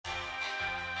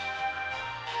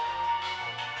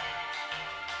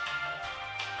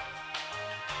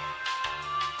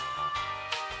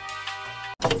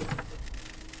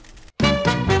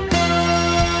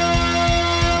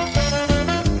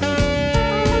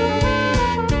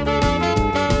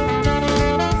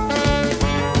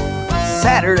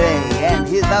Saturday and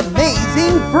his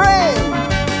amazing friends.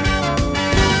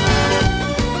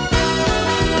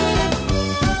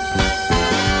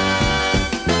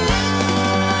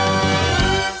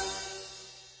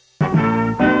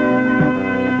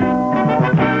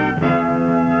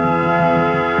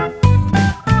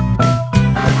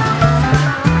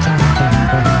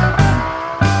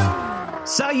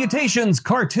 Salutations,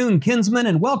 cartoon kinsmen,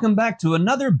 and welcome back to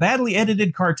another badly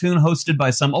edited cartoon hosted by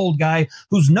some old guy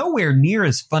who's nowhere near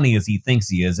as funny as he thinks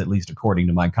he is, at least according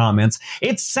to my comments.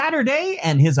 It's Saturday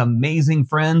and his amazing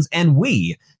friends, and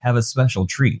we have a special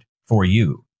treat for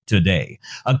you today.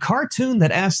 A cartoon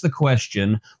that asks the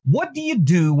question, what do you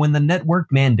do when the network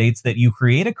mandates that you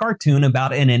create a cartoon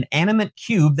about an inanimate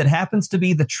cube that happens to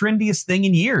be the trendiest thing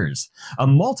in years? A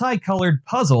multicolored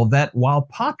puzzle that, while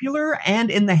popular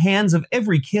and in the hands of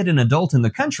every kid and adult in the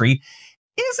country,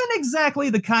 isn't exactly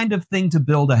the kind of thing to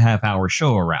build a half-hour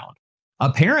show around.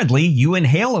 Apparently, you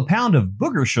inhale a pound of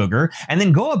booger sugar and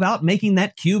then go about making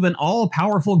that cube an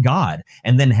all-powerful god,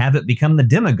 and then have it become the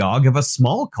demagogue of a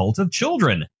small cult of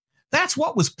children. That's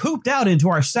what was pooped out into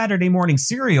our Saturday morning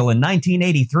cereal in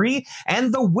 1983,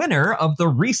 and the winner of the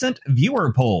recent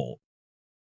viewer poll.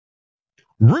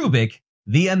 Rubick,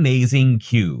 the Amazing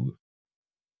Cube.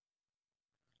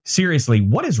 Seriously,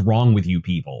 what is wrong with you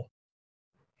people?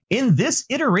 In this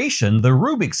iteration, the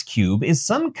Rubik's Cube is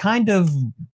some kind of,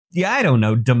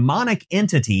 demonic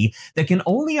entity that can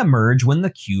only emerge when the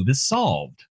cube is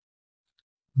solved.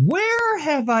 Where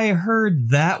have I heard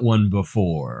that one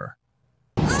before?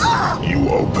 You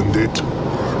opened it.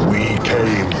 We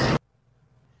came.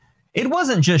 It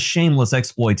wasn't just shameless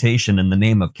exploitation in the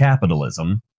name of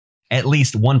capitalism. At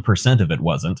least 1% of it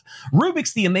wasn't.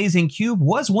 Rubick's The Amazing Cube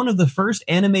was one of the first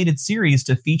animated series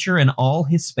to feature an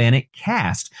all-Hispanic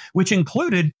cast, which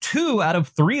included 2 out of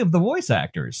 3 of the voice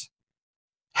actors.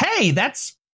 Hey,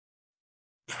 that's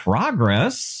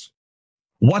progress.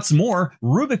 What's more,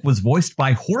 Rubick was voiced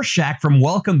by Horshack from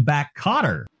Welcome Back,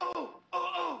 Kotter.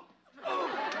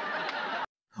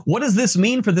 What does this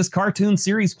mean for this cartoon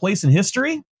series' place in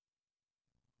history?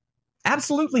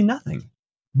 Absolutely nothing,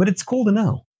 but it's cool to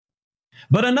know.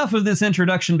 But enough of this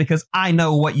introduction, because I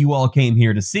know what you all came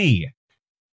here to see.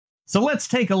 So let's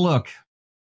take a look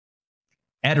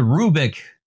at Rubick,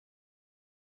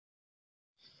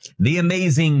 the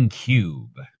Amazing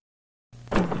Cube.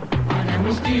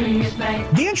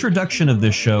 The introduction of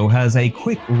this show has a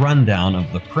quick rundown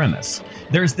of the premise.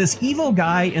 There's this evil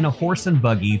guy in a horse and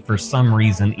buggy for some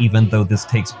reason, even though this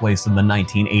takes place in the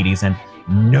 1980s, and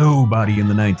nobody in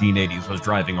the 1980s was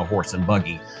driving a horse and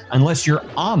buggy, unless you're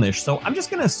Amish, so I'm just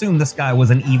going to assume this guy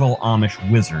was an evil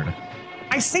Amish wizard.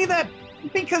 I say that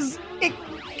because it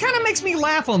kind of makes me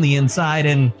laugh on the inside,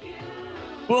 and,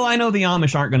 well, I know the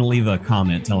Amish aren't going to leave a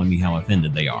comment telling me how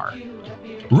offended they are.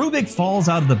 Rubick falls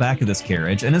out of the back of this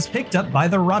carriage and is picked up by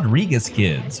the Rodriguez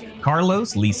kids,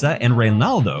 Carlos, Lisa, and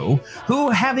Reynaldo, who,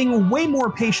 having way more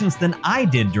patience than I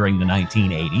did during the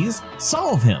 1980s,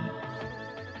 solve him.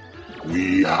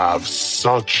 We have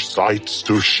such sights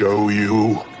to show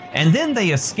you. And then they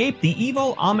escape the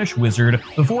evil Amish wizard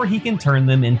before he can turn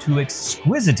them into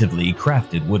exquisitely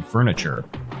crafted wood furniture.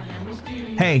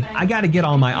 Hey, I gotta get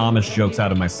all my Amish jokes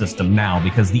out of my system now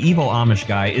because the evil Amish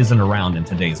guy isn't around in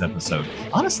today's episode.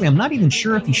 Honestly, I'm not even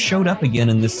sure if he showed up again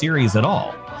in this series at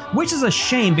all. Which is a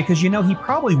shame because, he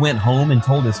probably went home and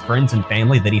told his friends and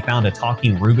family that he found a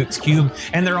talking Rubik's Cube,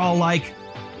 and they're all like,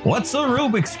 "What's a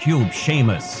Rubik's Cube,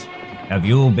 Seamus? Have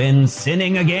you been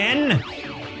sinning again?"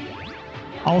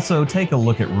 Also, take a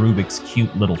look at Rubick's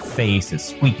cute little face, his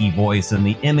squeaky voice, and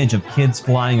the image of kids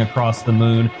flying across the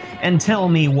moon, and tell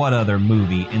me what other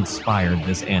movie inspired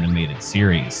this animated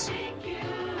series.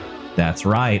 That's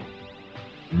right,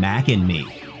 Mac and Me.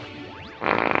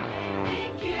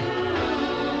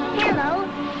 Hello,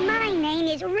 my name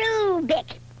is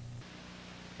Rubick.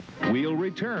 We'll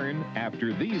return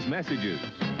after these messages.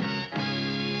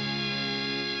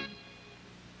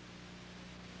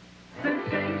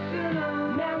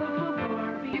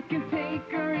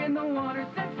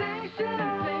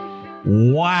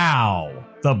 Wow,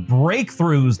 the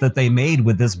breakthroughs that they made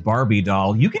with this Barbie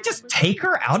doll. You could just take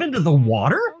her out into the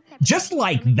water? Just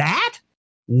like that?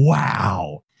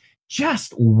 Wow.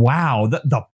 Just wow.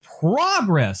 The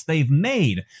progress they've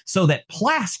made so that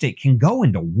plastic can go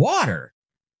into water.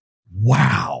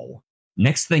 Wow.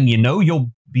 Next thing you know,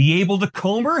 you'll be able to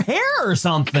comb her hair or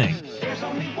something. There's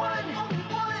only one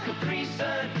Capri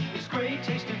Sun. It's great,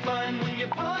 tasting fun when you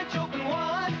punch open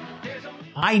one.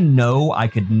 I know I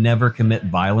could never commit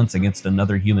violence against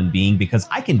another human being because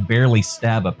I can barely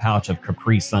stab a pouch of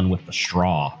Capri Sun with the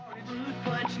straw.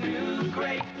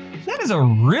 Is that That is a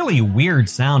really weird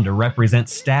sound to represent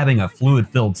stabbing a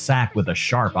fluid-filled sack with a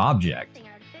sharp object.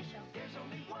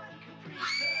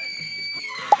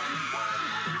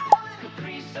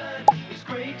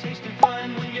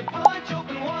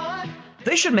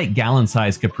 They should make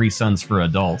gallon-sized Capri Suns for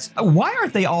adults. Why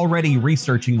aren't they already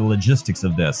researching the logistics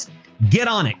of this? Get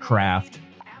on it, Kraft.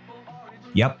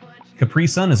 Yep, Capri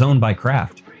Sun is owned by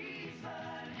Kraft.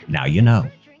 Now you know.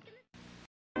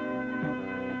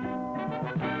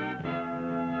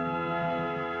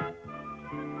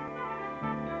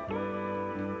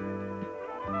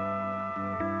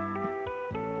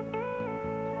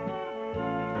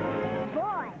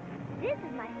 Boy, this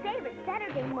is my favorite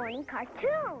Saturday morning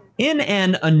cartoon. In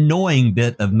an annoying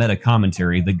bit of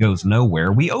meta-commentary that goes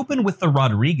nowhere, we open with the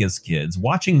Rodriguez kids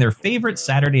watching their favorite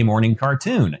Saturday morning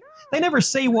cartoon. They never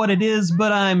say what it is,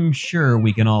 but I'm sure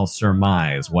we can all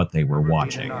surmise what they were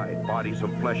watching. Bodies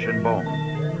of flesh and bone.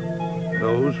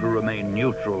 Those who remained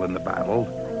neutral in the battle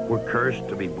were cursed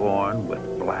to be born with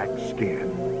black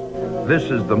skin. This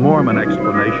is the Mormon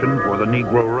explanation for the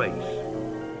Negro race.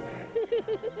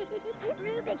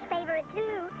 Rubick's favorite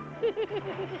too.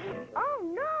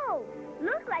 Oh no!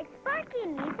 Looks like Sparky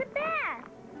needs a bath.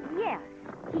 Yes,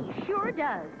 he sure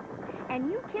does. And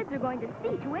you kids are going to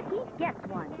see to it he gets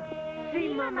one.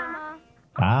 See, Mama.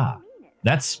 Ah,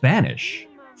 that's Spanish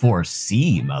for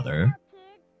 "see, mother."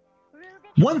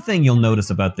 One thing you'll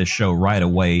notice about this show right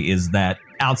away is that,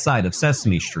 outside of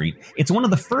Sesame Street, it's one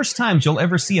of the first times you'll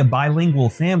ever see a bilingual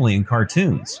family in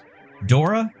cartoons.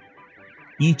 Dora,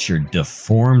 eat your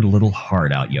deformed little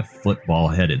heart out, you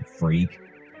football-headed freak.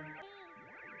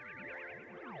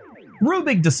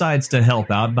 Rubick decides to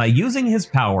help out by using his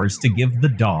powers to give the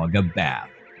dog a bath.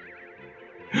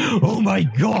 Oh my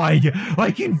god! I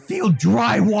can feel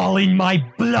drywall in my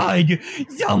blood!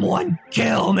 Someone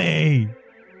kill me!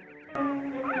 Oh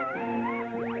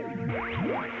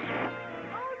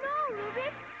no,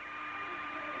 Rubick!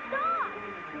 Stop!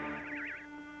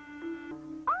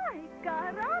 Ay,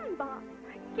 caramba!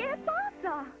 ¿Qué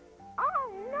pasa?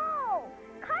 Oh no!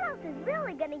 Carlos is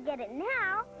really gonna get it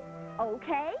now.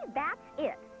 Okay, that's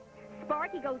it.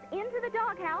 Sparky goes into the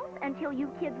doghouse until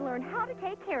you kids learn how to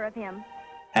take care of him.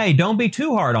 Hey, don't be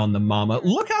too hard on them, Mama.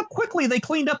 Look how quickly they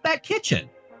cleaned up that kitchen.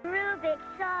 Rubick,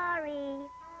 sorry.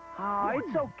 Ah,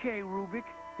 it's okay, Rubick.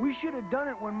 We should have done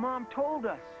it when Mom told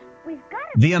us. We've got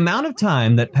to... The amount of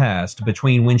time that passed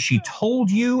between when she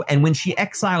told you and when she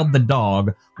exiled the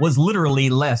dog was literally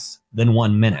less than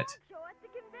 1 minute.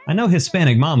 I know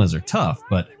Hispanic mamas are tough,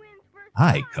 but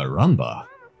ay caramba.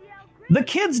 The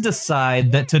kids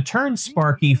decide that to turn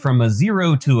Sparky from a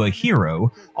zero to a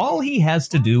hero, all he has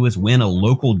to do is win a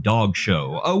local dog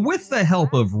show, with the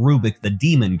help of Rubick the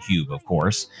Demon Cube, of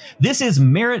course. This is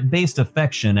merit-based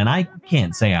affection, and I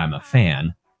can't say I'm a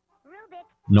fan.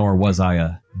 Nor was I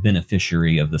a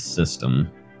beneficiary of the system.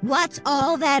 What's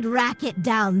all that racket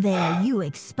down there, you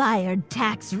expired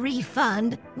tax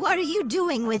refund? What are you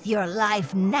doing with your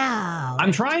life now?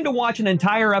 I'm trying to watch an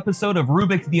entire episode of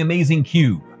Rubick the Amazing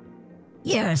Cube.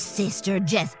 Your sister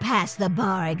just passed the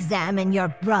bar exam and your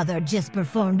brother just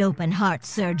performed open heart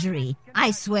surgery. I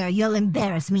swear you'll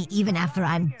embarrass me even after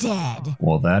I'm dead.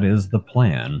 Well, that is the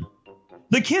plan.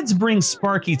 The kids bring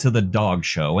Sparky to the dog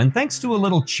show, and thanks to a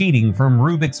little cheating from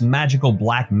Rubick's magical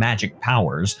black magic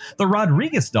powers, the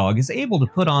Rodriguez dog is able to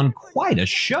put on quite a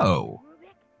show.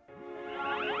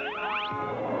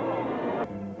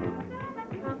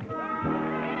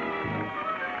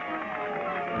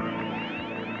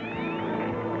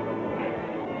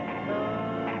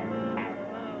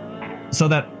 So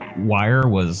that wire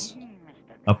was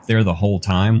up there the whole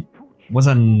time? Was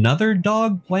another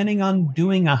dog planning on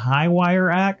doing a high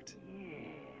wire act?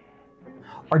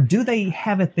 Or do they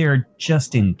have it there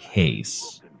just in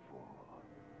case?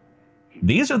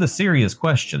 These are the serious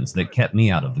questions that kept me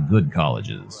out of the good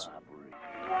colleges.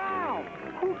 Wow!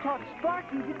 Who taught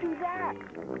Sparky to do that?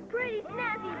 Pretty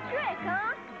snappy trick,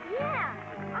 huh? Yeah,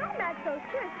 I'm not so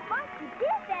sure Sparky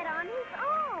did that on his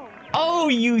own. Oh,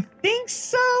 you think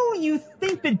so? You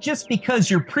think that just because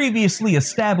your previously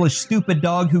established stupid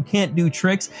dog who can't do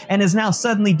tricks and is now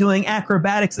suddenly doing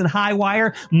acrobatics and high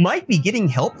wire might be getting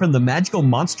help from the magical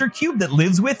monster cube that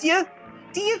lives with you?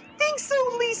 Do you think so,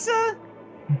 Lisa?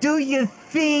 Do you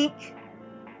think?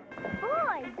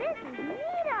 Boy, this is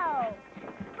neato.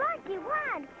 Sparky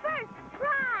won first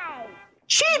prize.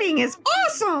 Cheating is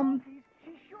awesome!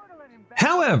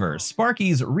 However,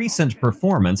 Sparky's recent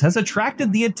performance has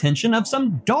attracted the attention of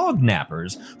some dog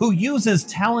nappers who use his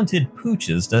talented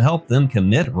pooches to help them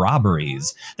commit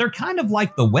robberies. They're kind of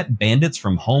like the wet bandits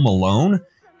from Home Alone,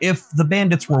 if the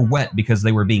bandits were wet because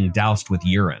they were being doused with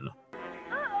urine.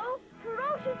 Uh-oh,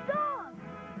 ferocious dog.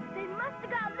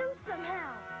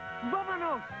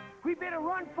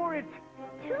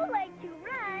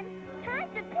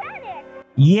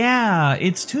 Yeah,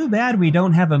 it's too bad we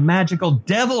don't have a magical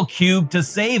devil cube to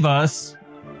save us.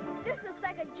 This looks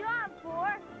like a job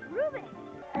for Rubick.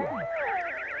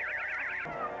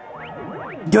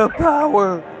 The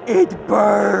power, it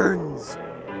burns!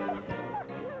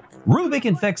 Rubick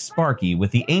infects Sparky with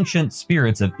the ancient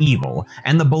spirits of evil,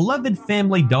 and the beloved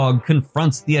family dog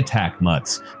confronts the attack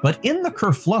mutts. But in the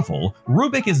kerfluffle,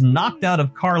 Rubick is knocked out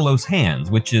of Carlos'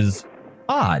 hands, which is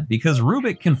odd because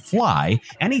Rubick can fly,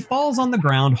 and he falls on the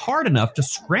ground hard enough to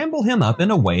scramble him up in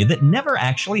a way that never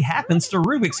actually happens to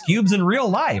Rubik's Cubes in real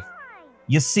life.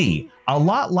 You see, a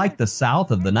lot like the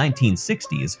South of the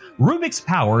 1960s, Rubick's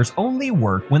powers only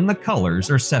work when the colors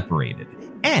are separated.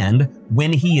 And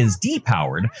when he is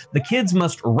depowered, the kids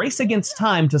must race against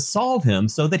time to solve him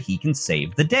so that he can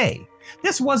save the day.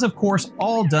 This was, of course,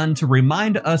 all done to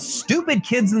remind us stupid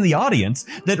kids in the audience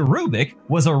that Rubick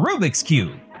was a Rubik's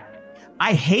Cube.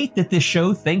 I hate that this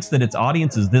show thinks that its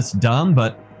audience is this dumb,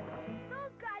 but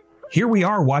here we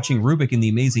are watching Rubick in the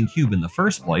Amazing Cube in the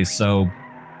first place, so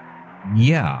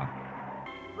yeah.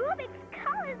 Rubick's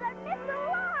colors are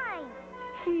misaligned.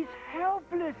 He's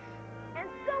helpless. And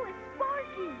so is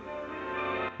Sparky.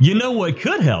 You know what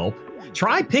could help?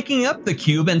 Try picking up the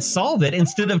cube and solve it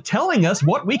instead of telling us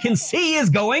what we can see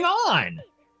is going on.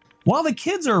 While the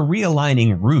kids are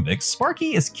realigning Rubick,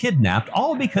 Sparky is kidnapped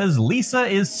all because Lisa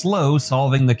is slow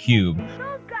solving the cube.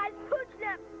 Those guys pushed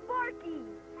that Sparky.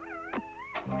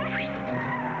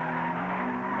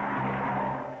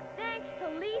 Thanks to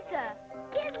Lisa.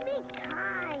 Give me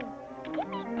time. Give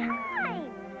me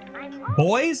time. I'm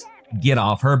Boys, get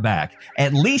off her back.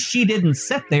 At least she didn't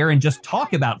sit there and just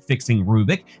talk about fixing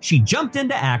Rubick. She jumped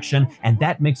into action, and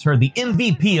that makes her the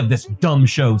MVP of this dumb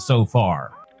show so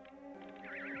far.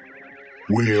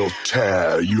 We'll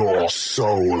tear your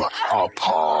soul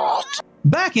apart.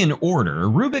 Back in order,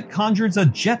 Rubick conjures a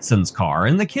Jetsons car,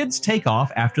 and the kids take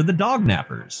off after the dog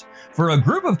nappers. For a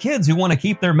group of kids who want to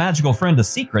keep their magical friend a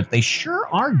secret, they sure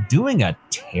are doing a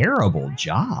terrible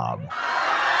job.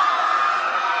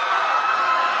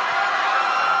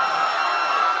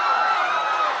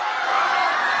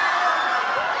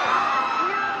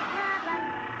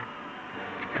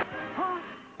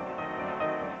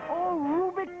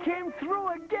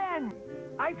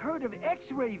 I've heard of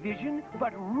X-ray vision,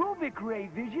 but Rubick ray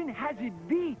vision has it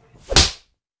beat.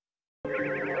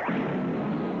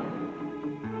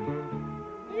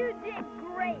 You did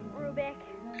great, Rubick.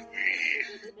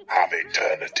 We have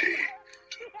eternity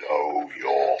to know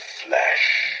your flesh.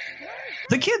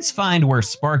 The kids find where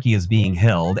Sparky is being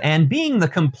held, and being the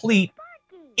complete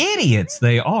idiots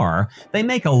they are, they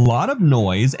make a lot of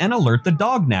noise and alert the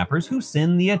dog nappers who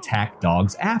send the attack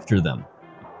dogs after them.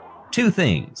 Two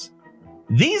things.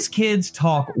 These kids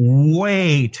talk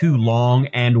way too long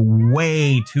and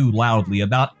way too loudly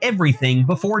about everything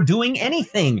before doing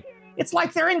anything. It's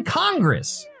like they're in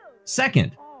Congress.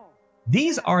 Second,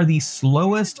 these are the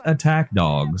slowest attack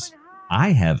dogs I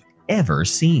have ever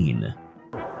seen.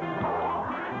 Look,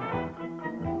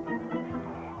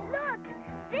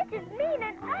 this is mean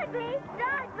and ugly.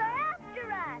 Dogs are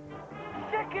after us.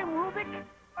 Second, Rubick.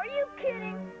 Are you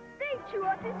kidding? They chew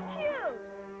up his cubes.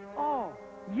 Oh,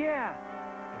 yeah.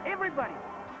 Everybody,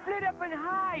 split up and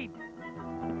hide.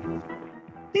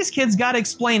 These kids gotta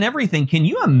explain everything. Can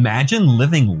you imagine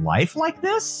living life like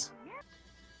this?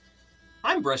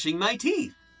 I'm brushing my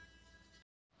teeth.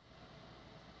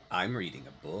 I'm reading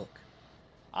a book.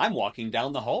 I'm walking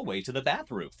down the hallway to the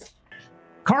bathroom.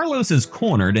 Carlos is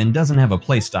cornered and doesn't have a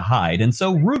place to hide, and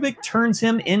so Rubick turns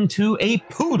him into a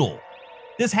poodle.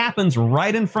 This happens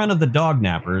right in front of the dog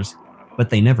nappers,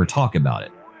 but they never talk about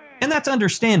it. And that's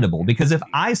understandable, because if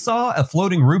I saw a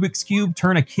floating Rubik's Cube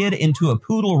turn a kid into a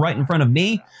poodle right in front of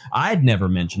me, I'd never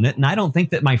mention it, and I don't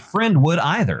think that my friend would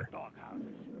either.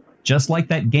 Just like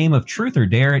that game of Truth or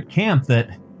Dare at camp that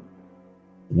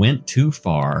went too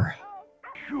far.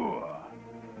 Sure.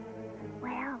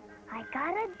 Well, I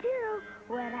gotta do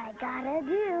what I gotta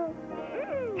do.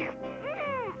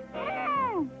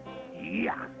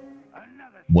 Yeah.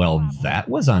 Well, that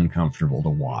was uncomfortable to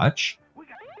watch.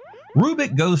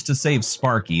 Rubick goes to save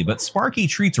Sparky, but Sparky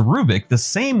treats Rubick the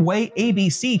same way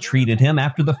ABC treated him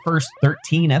after the first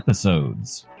 13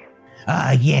 episodes.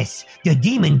 Ah, yes, the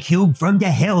demon cube from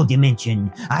the hell dimension.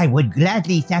 I would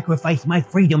gladly sacrifice my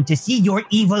freedom to see your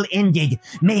evil ended.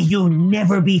 May you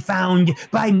never be found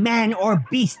by man or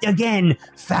beast again,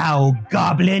 foul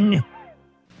goblin.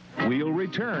 We'll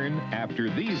return after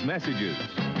these messages.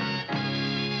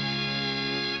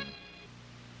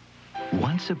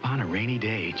 Once upon a rainy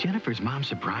day, Jennifer's mom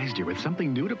surprised her with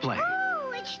something new to play.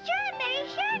 Oh, it's strawberry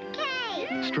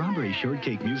shortcake. Strawberry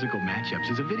Shortcake Musical Matchups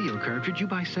is a video cartridge you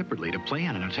buy separately to play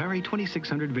on an Atari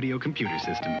 2600 video computer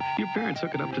system. Your parents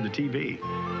hook it up to the TV.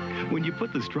 When you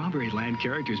put the Strawberry Land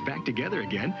characters back together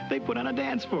again, they put on a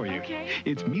dance for you.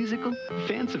 It's musical,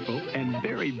 fanciful, and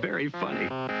very, very funny.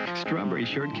 Strawberry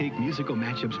Shortcake Musical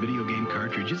Matchups video game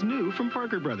cartridge is new from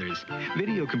Parker Brothers.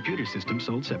 Video computer system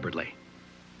sold separately.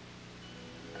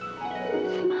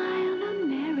 Smile,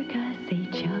 America,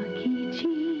 say Chuck E.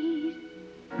 Cheese.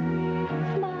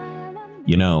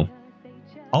 You know,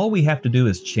 all we have to do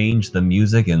is change the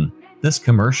music and this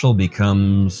commercial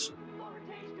becomes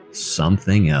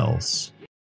something else.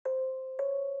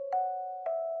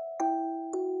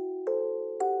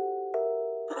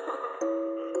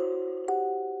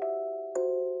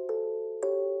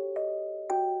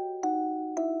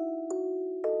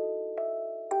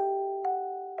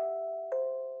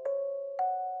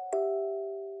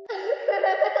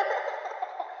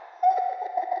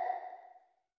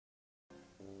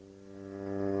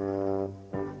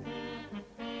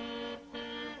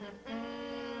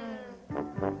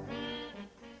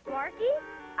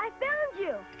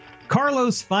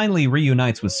 Carlos finally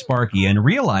reunites with Sparky and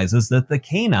realizes that the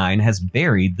canine has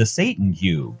buried the Satan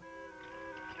cube.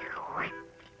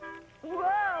 Whoa,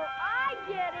 I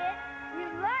get it. You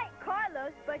like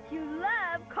Carlos, but you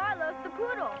love Carlos the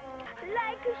poodle.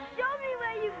 Like, show me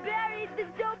where you buried the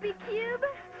dopey cube,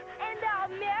 and I'll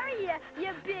marry you,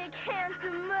 you big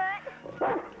handsome mutt.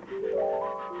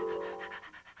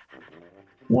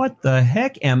 What the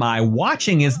heck am I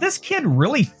watching? Is this kid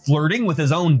really flirting with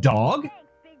his own dog?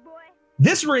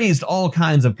 This raised all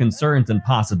kinds of concerns and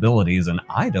possibilities, and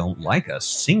I don't like a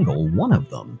single one of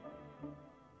them.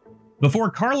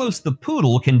 Before Carlos the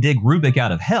Poodle can dig Rubick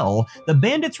out of hell, the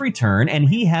bandits return and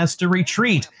he has to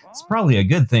retreat. It's probably a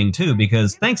good thing too,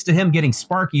 because thanks to him getting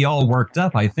Sparky all worked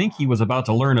up, I think he was about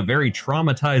to learn a very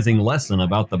traumatizing lesson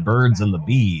about the birds and the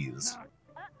bees.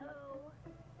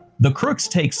 The crooks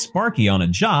take Sparky on a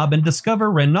job and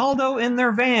discover Ronaldo in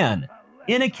their van,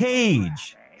 in a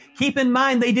cage. Keep in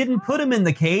mind, they didn't put him in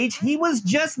the cage. He was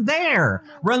just there.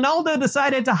 Ronaldo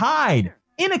decided to hide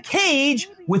in a cage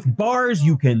with bars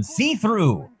you can see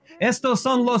through. Estos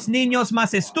son los niños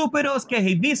más estúpidos que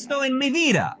he visto en mi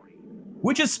vida,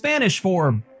 which is Spanish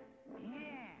for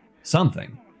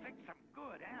something.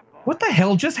 What the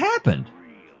hell just happened?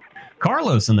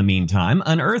 Carlos, in the meantime,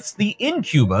 unearths the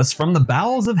incubus from the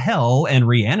bowels of hell and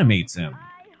reanimates him.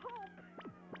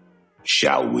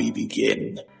 Shall we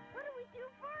begin?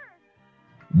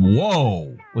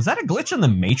 Whoa, was that a glitch in the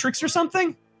Matrix or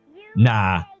something?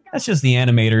 Nah, that's just the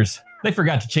animators. They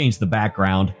forgot to change the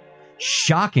background.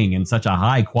 Shocking in such a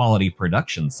high-quality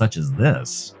production such as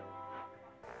this.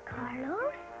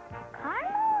 Carlos?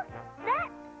 Carlos? That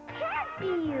can't be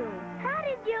you. How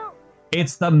did you...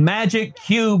 It's the magic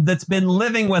cube that's been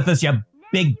living with us, you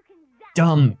big,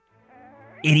 dumb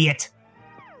idiot.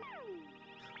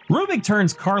 Rubick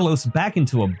turns Carlos back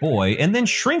into a boy and then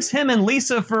shrinks him and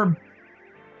Lisa for,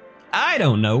 I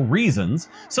don't know, reasons,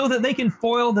 so that they can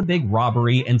foil the big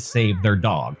robbery and save their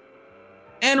dog.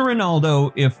 And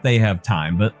Ronaldo, if they have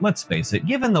time, but let's face it,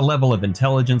 given the level of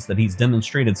intelligence that he's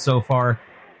demonstrated so far,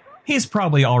 he's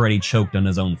probably already choked on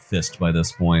his own fist by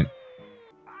this point.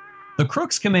 The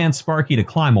crooks command Sparky to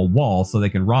climb a wall so they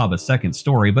can rob a second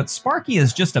story, but Sparky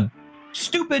is just a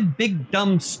stupid, big,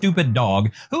 dumb, stupid dog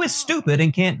who is stupid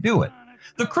and can't do it.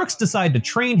 The crooks decide to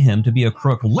train him to be a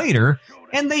crook later,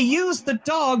 and they use the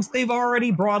dogs they've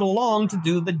already brought along to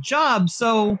do the job,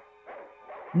 so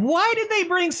why did they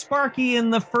bring Sparky in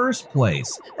the first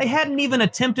place? They hadn't even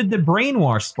attempted to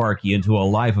brainwash Sparky into a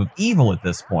life of evil at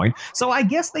this point, so I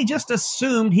guess they just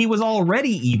assumed he was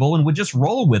already evil and would just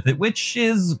roll with it, which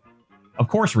is, of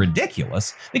course,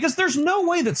 ridiculous, because there's no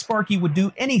way that Sparky would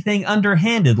do anything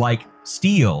underhanded like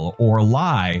steal or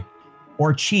lie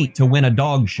or cheat to win a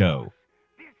dog show.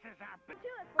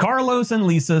 Carlos and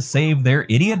Lisa save their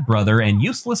idiot brother and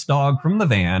useless dog from the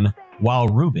van while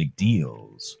Rubick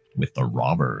deals with the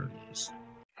robbers.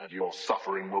 And your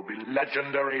suffering will be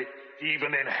legendary,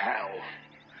 even in hell.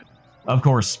 Of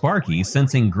course, Sparky,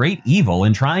 sensing great evil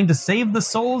and trying to save the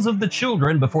souls of the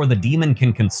children before the demon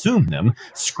can consume them,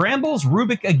 scrambles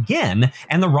Rubick again,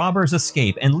 and the robbers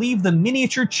escape and leave the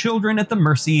miniature children at the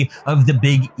mercy of the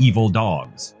big evil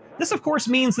dogs. This, of course,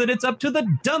 means that it's up to the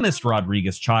dumbest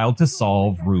Rodriguez child to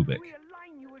solve Rubick.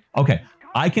 Okay,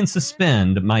 I can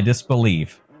suspend my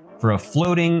disbelief for a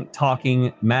floating,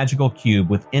 talking, magical cube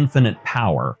with infinite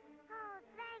power,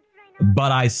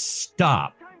 but I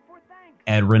stop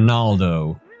at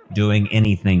Ronaldo doing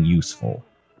anything useful.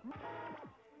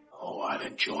 Oh, I'd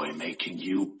enjoy making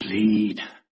you bleed.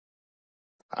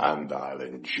 And I'll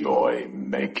enjoy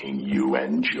making you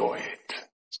enjoy it.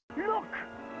 Look!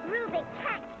 Rubick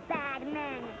catch bad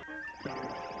men.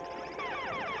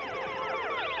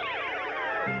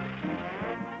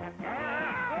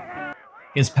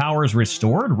 His powers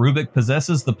restored, Rubick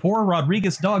possesses the poor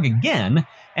Rodriguez dog again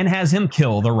and has him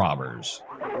kill the robbers.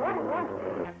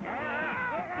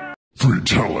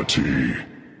 Fatality.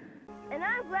 And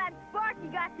I'm glad Sparky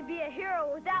got to be a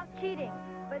hero without cheating.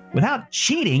 But Without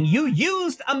cheating, you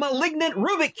used a malignant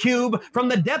Rubick Cube from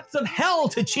the depths of hell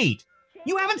to cheat.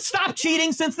 You haven't stopped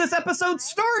cheating since this episode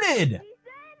started!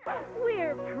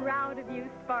 we're proud of you,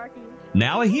 Sparky.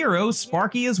 Now a hero,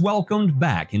 Sparky is welcomed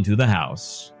back into the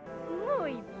house.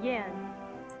 Muy bien.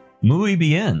 Muy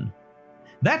bien.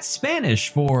 That's Spanish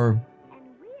for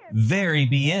very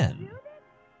bien.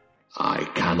 I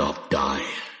cannot die.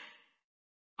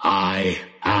 I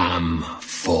am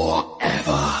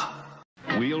forever.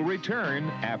 We'll return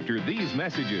after these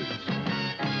messages.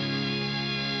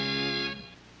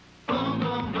 Boom,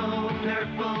 boom, boom,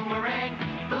 Nerf boomerang.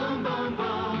 Boom, boom,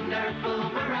 boom, Nerf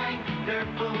boomerang.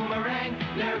 Nerf boomerang,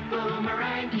 Nerf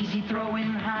boomerang. Easy throwing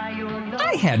high or low.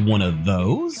 I had one of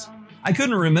those. I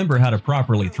couldn't remember how to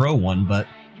properly throw one, but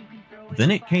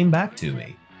then it came back to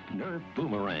me. Nerf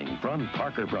Boomerang from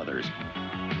Parker Brothers.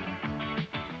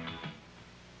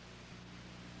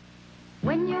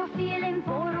 When you're feeling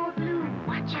bored or blue,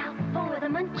 watch out for the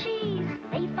munchies.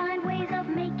 They find ways of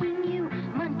making you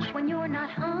munch when you're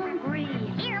not hungry.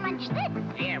 Here, munch this.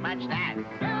 Here, munch that.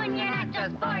 Soon you're not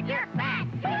just bored, you're fat.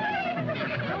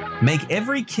 Make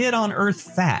every kid on Earth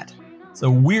fat. So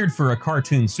weird for a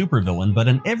cartoon supervillain, but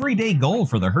an everyday goal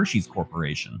for the Hershey's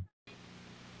Corporation.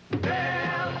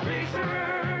 Belt Racer.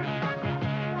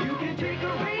 You can take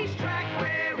a racetrack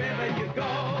wherever you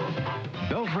go.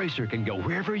 Belt Racer can go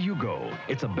wherever you go.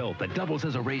 It's a belt that doubles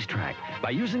as a racetrack.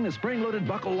 By using the spring-loaded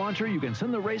buckle launcher, you can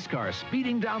send the race car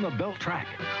speeding down the belt track.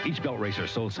 Each Belt Racer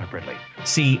sold separately.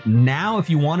 See, now if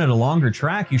you wanted a longer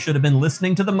track, you should have been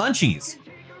listening to the Munchies.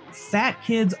 Fat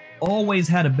kids always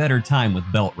had a better time with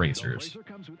belt racers.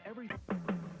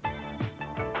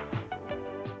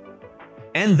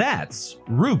 And that's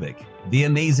Rubick, the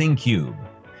Amazing Cube.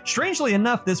 Strangely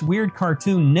enough, this weird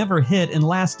cartoon never hit and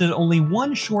lasted only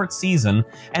one short season,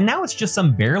 and now it's just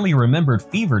some barely remembered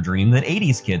fever dream that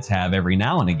 80s kids have every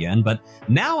now and again, but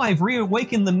now I've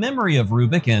reawakened the memory of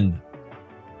Rubick and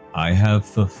I have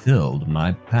fulfilled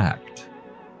my pact.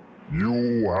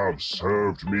 You have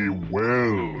served me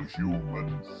well,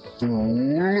 human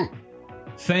fool.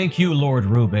 Thank you, Lord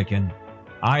Rubick, and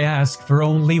I ask for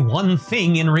only one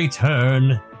thing in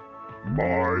return.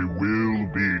 My will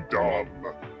be done,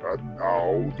 and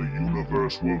now the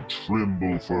universe will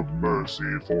tremble for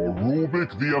mercy, for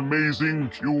Rubick the Amazing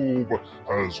Cube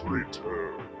has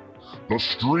returned. The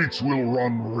streets will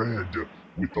run red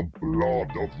with the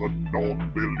blood of the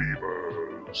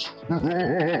non-believers.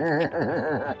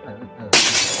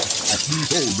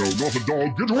 Oh no, not a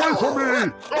dog! Get away from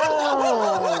me!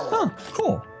 Oh! Huh,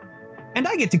 cool. And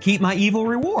I get to keep my evil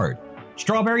reward,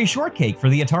 strawberry shortcake for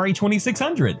the Atari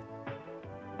 2600.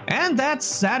 And that's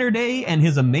Saturday and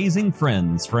his amazing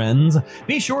friends.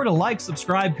 Be sure to like,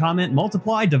 subscribe, comment,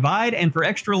 multiply, divide, and for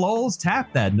extra lulz,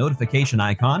 tap that notification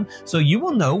icon so you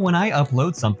will know when I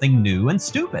upload something new and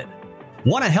stupid.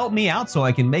 Want to help me out so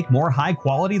I can make more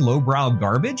high-quality, lowbrow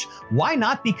garbage? Why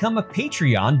not become a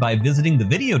Patreon by visiting the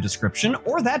video description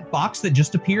or that box that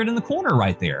just appeared in the corner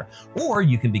right there? Or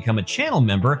you can become a channel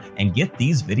member and get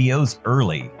these videos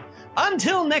early.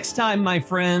 Until next time, my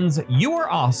friends, you are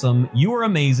awesome, you are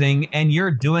amazing, and you're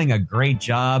doing a great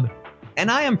job. And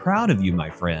I am proud of you,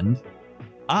 my friend.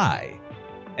 I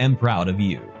am proud of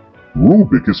you.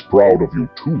 Rubick is proud of you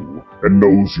too, and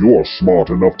knows you're smart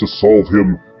enough to solve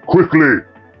him quickly,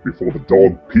 before the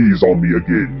dog pees on me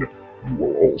again. You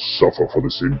will all suffer for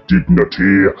this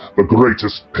indignity. The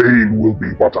greatest pain will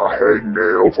be but a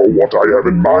hangnail for what I have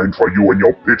in mind for you and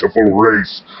your pitiful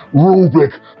race.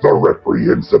 Rubick, the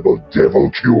reprehensible devil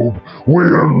cube,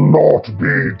 will not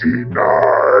be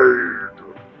denied.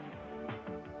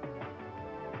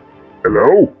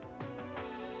 Hello?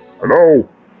 Hello?